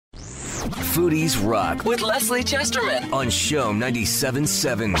Foodies Rock with Leslie Chesterman on Show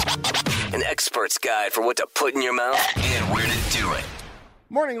 97.7. An expert's guide for what to put in your mouth and where to do it.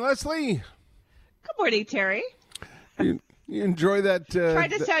 Morning, Leslie. Good morning, Terry. You enjoy that?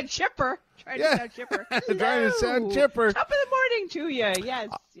 Trying to sound chipper. Trying to sound chipper. Top of the morning to you. Yes.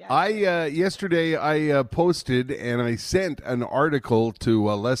 Yesterday I posted and I sent an article to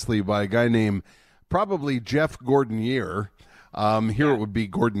Leslie by a guy named probably Jeff Gordonier. Here it would be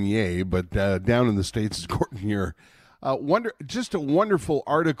Gordonier, but down in the States it's Gordonier. Just a wonderful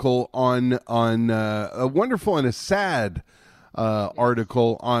article on a wonderful and a sad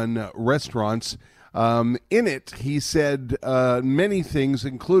article on restaurants. In it, he said many things,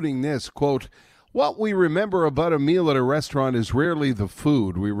 including this, quote, "What we remember about a meal at a restaurant is rarely the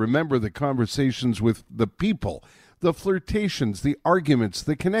food. We remember the conversations with the people, the flirtations, the arguments,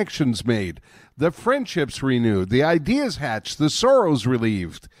 the connections made, the friendships renewed, the ideas hatched, the sorrows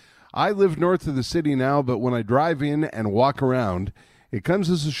relieved. I live north of the city now, but when I drive in and walk around, it comes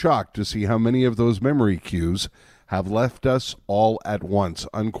as a shock to see how many of those memory cues have left us all at once,"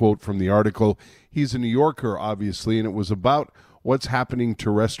 unquote from the article. He's a New Yorker, obviously, and it was about what's happening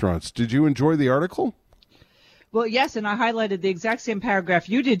to restaurants. Did you enjoy the article? Well, yes, and I highlighted the exact same paragraph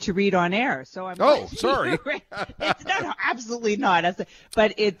you did to read on air. So I'm sorry. It's not, absolutely not.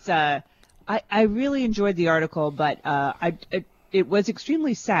 But it's I really enjoyed the article, but it was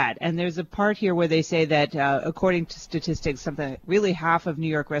extremely sad. And there's a part here where they say that according to statistics, really half of New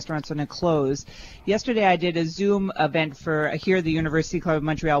York restaurants are going to close. Yesterday, I did a Zoom event for here at the University Club of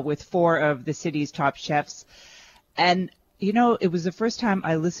Montreal with 4 of the city's top chefs. And, you know, it was the first time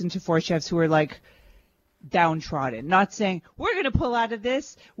I listened to 4 chefs who were like downtrodden, not saying, we're going to pull out of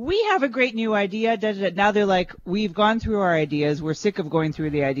this. We have a great new idea. Now they're like, we've gone through our ideas. We're sick of going through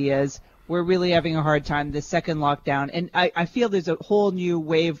the ideas. We're really having a hard time this second lockdown. And I feel there's a whole new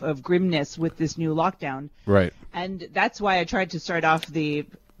wave of grimness with this new lockdown. Right. And that's why I tried to start off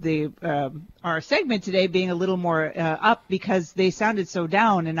our segment today being a little more up, because they sounded so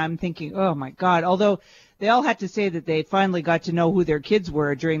down. And I'm thinking, oh, my God. Although they all had to say that they finally got to know who their kids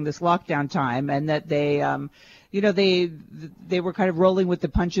were during this lockdown time, and that they they were kind of rolling with the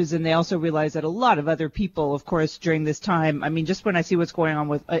punches, and they also realized that a lot of other people, of course, during this time, I mean, just when I see what's going on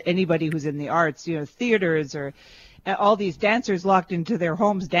with anybody who's in the arts, you know, theaters or all these dancers locked into their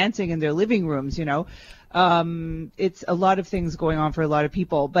homes dancing in their living rooms, you know, it's a lot of things going on for a lot of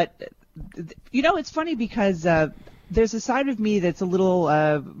people. But, you know, it's funny because there's a side of me that's a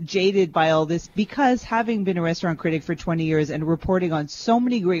little jaded by all this, because having been a restaurant critic for 20 years and reporting on so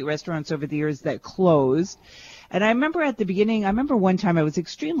many great restaurants over the years that closed. And I remember at the beginning, one time I was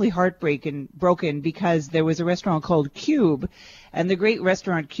extremely broken because there was a restaurant called Cube, and the great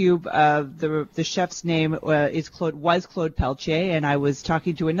restaurant Cube, the chef's name was Claude Peltier, and I was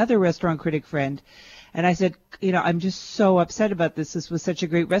talking to another restaurant critic friend, and I said, you know, I'm just so upset about this. This was such a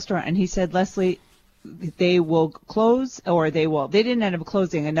great restaurant. And he said, Leslie, they will close, or they didn't end up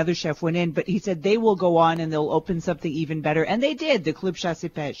closing. Another chef went in, but he said they will go on and they'll open something even better. And they did, the Club Chasse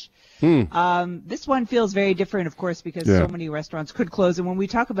et Pêche. This one feels very different, of course, because so many restaurants could close. And when we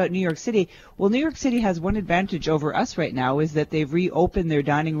talk about New York City, well, New York City has one advantage over us right now, is that they've reopened their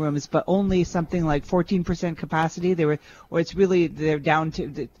dining rooms, but only something like 14% capacity. They're down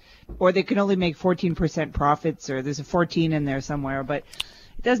to, or they can only make 14% profits, or there's a 14 in there somewhere, but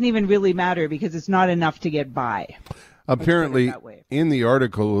it doesn't even really matter because it's not enough to get by. Apparently, in the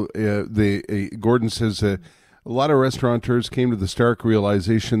article, Gordon says a lot of restaurateurs came to the stark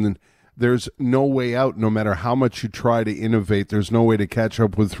realization that there's no way out. No matter how much you try to innovate, there's no way to catch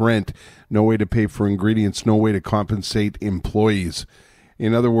up with rent, no way to pay for ingredients, no way to compensate employees.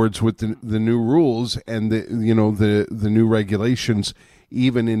 In other words, with the new rules and the new regulations,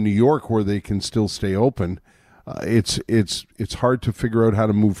 even in New York where they can still stay open, it's hard to figure out how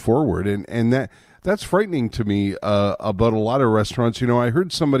to move forward, and that's frightening to me about a lot of restaurants. You know, I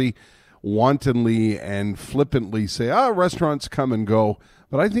heard somebody wantonly and flippantly say, restaurants come and go,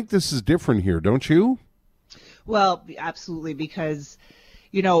 but I think this is different here, don't you? Well, absolutely, because,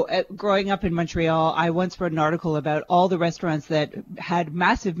 you know, growing up in Montreal, I once wrote an article about all the restaurants that had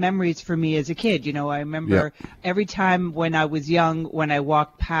massive memories for me as a kid. You know, I remember every time when I was young, when I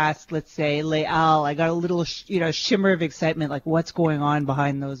walked past, let's say, Les Halles, I got a little, shimmer of excitement, like what's going on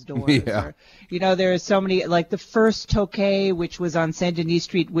behind those doors. Yeah. Or, you know, there are so many, like the first Tokay, which was on Saint Denis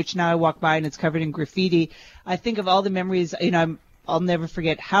Street, which now I walk by and it's covered in graffiti. I think of all the memories, you know, I'll never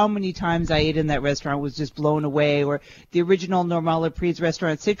forget how many times I ate in that restaurant, was just blown away. Or the original Normale Prise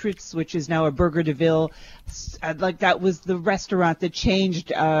restaurant, Citrus, which is now a Burger de Ville. Like that was the restaurant that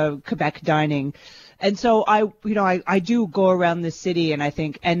changed Quebec dining. And so I do go around the city and I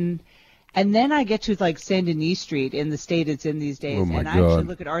think, and And then I get to like Saint Denis Street in the state it's in these days, Oh, my and I actually God.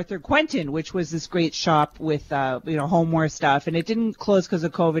 look at Arthur Quentin, which was this great shop with homeware stuff, and it didn't close because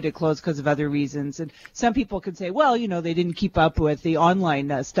of COVID. It closed because of other reasons. And some people could say, well, they didn't keep up with the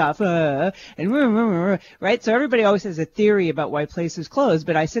online stuff, right? So everybody always has a theory about why places close,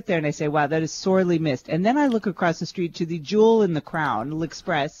 but I sit there and I say, wow, that is sorely missed. And then I look across the street to the Jewel in the Crown,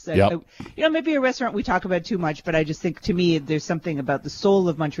 L'Express. Yep. Maybe a restaurant we talk about too much, but I just think to me there's something about the soul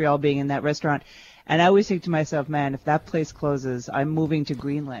of Montreal being in that restaurant. And I always think to myself, man, if that place closes, I'm moving to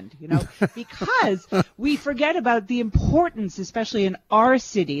Greenland, because we forget about the importance, especially in our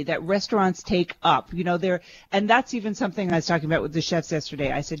city, that restaurants take up, and that's even something I was talking about with the chefs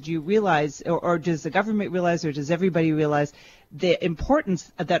yesterday. I said, do you realize, or does the government realize, or does everybody realize the importance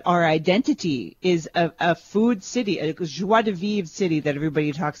that our identity is a food city, a joie de vivre city that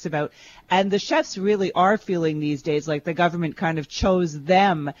everybody talks about. And the chefs really are feeling these days like the government kind of chose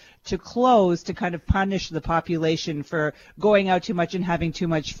them to close to kind of punish the population for going out too much and having too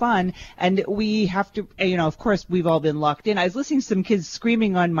much fun. And we have to, of course, we've all been locked in. I was listening to some kids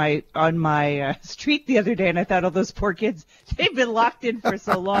screaming on my street the other day, and I thought, oh, those poor kids, they've been locked in for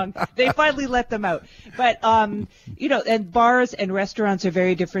so long. They finally let them out. But, and bars and restaurants are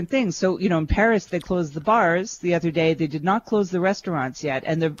very different things. So, in Paris, they closed the bars the other day. They did not close the restaurants yet.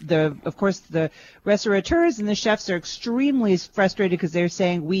 And of course, the restaurateurs and the chefs are extremely frustrated because they're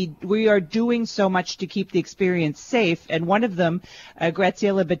saying we are doing so much to keep the experience safe. And one of them,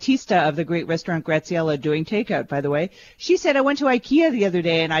 Graziella Battista of the great restaurant Graziella, doing takeout, by the way, she said, I went to IKEA the other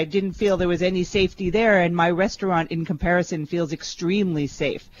day and I didn't feel there was any safety there. And my restaurant in comparison feels extremely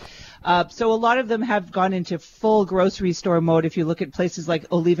safe. So a lot of them have gone into full grocery store mode. If you look at places like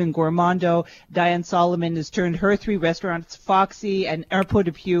Olive and Gourmando, Diane Solomon has turned her 3 restaurants, Foxy and Airport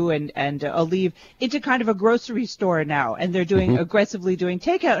de Pew and Olive, into kind of a grocery store now. And they're doing aggressively doing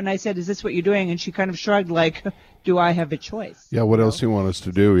takeout. And I said, is this what you're doing? And she kind of shrugged like, do I have a choice? Yeah, what else do you want us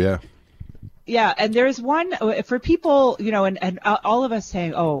to do? Yeah. Yeah, and there's one for people, and all of us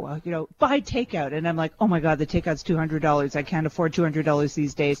saying, buy takeout. And I'm like, oh, my God, the takeout's $200. I can't afford $200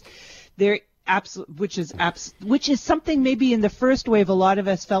 these days. Which is something maybe in the first wave a lot of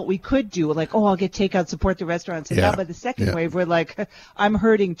us felt we could do, like, oh, I'll get takeout, support the restaurants. And now by the second wave, we're like, I'm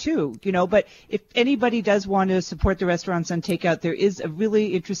hurting too, But if anybody does want to support the restaurants on takeout, there is a really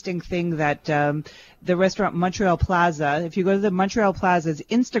interesting thing that the restaurant Montreal Plaza, if you go to the Montreal Plaza's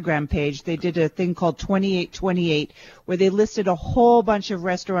Instagram page, they did a thing called 2828 where they listed a whole bunch of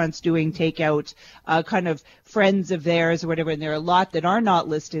restaurants doing takeout, kind of friends of theirs or whatever, and there are a lot that are not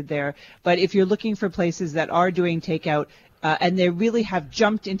listed there. But if you're looking for places that are doing takeout, and they really have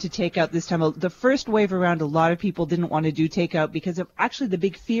jumped into takeout this time. The first wave around, a lot of people didn't want to do takeout because of actually the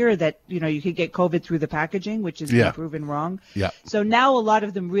big fear that, you could get COVID through the packaging, which has been proven wrong. Yeah. So now a lot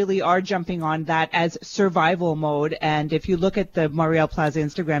of them really are jumping on that as survival mode. And if you look at the Montreal Plaza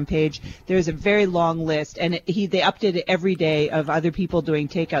Instagram page, there's a very long list, and they update it every day of other people doing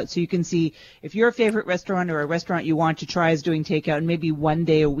takeout. So you can see if your favorite restaurant or a restaurant you want to try is doing takeout, and maybe one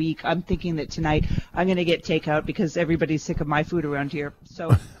day a week. I'm thinking that tonight I'm going to get takeout because everybody's sick of my food around here.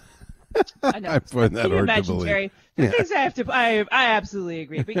 So I know. I find that hard to believe. Terry, the things I absolutely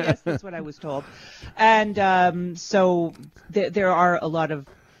agree. But yes, that's what I was told. And so there are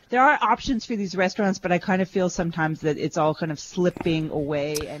options for these restaurants, but I kind of feel sometimes that it's all kind of slipping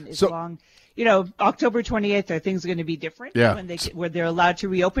away. And as long, October 28th, are things going to be different? Yeah. When they're allowed to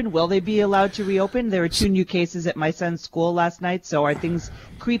reopen? Will they be allowed to reopen? There were 2 new cases at my son's school last night, so are things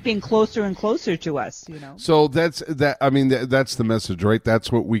creeping closer and closer to us, So that's the message, right?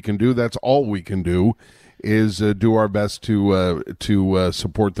 That's what we can do. That's all we can do is do our best to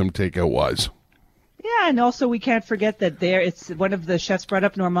support them takeout wise. Yeah, and also we can't forget that it's one of the chefs brought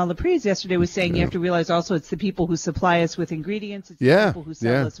up, Normand Laprise, yesterday was saying you have to realize also it's the people who supply us with ingredients. It's the people who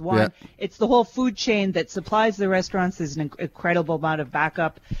sell us wine. Yeah. It's the whole food chain that supplies the restaurants. There's an incredible amount of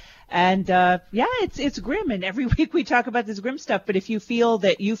backup. And, it's grim. And every week we talk about this grim stuff. But if you feel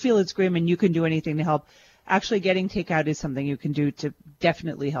it's grim and you can do anything to help, actually getting takeout is something you can do to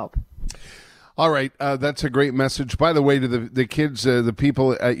definitely help. All right, that's a great message. By the way, to the kids, the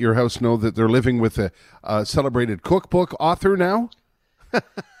people at your house know that they're living with a celebrated cookbook author now?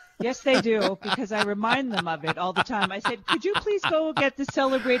 Yes, they do, because I remind them of it all the time. I said, could you please go get the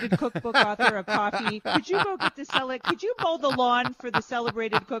celebrated cookbook author a coffee? Could you go get could you mow the lawn for the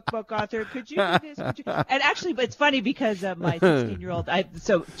celebrated cookbook author? Could you do this? And actually, but it's funny because my 16-year-old,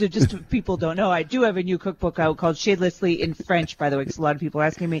 so just people don't know, I do have a new cookbook out called Shadelessly in French, by the way, because a lot of people are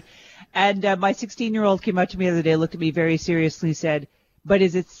asking me. And my 16-year-old came up to me the other day, looked at me very seriously, said, but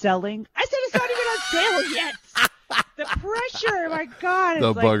is it selling? I said, it's not even on sale yet. The pressure, my God. It's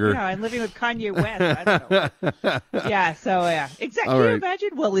The like, bugger. I'm living with Kanye West. I don't know. Yeah, so, exactly. All Can you right. imagine?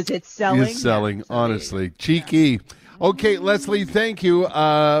 Well, is it selling? Is selling, Yeah, so honestly. Cheeky. Okay, Leslie, thank you.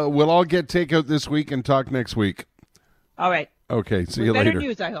 We'll all get takeout this week and talk next week. All right. Okay, see With you better later.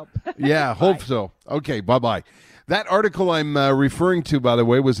 news, I hope. Yeah, hope so. Okay, bye-bye. That article I'm referring to, by the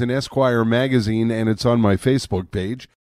way, was in Esquire magazine, and it's on my Facebook page.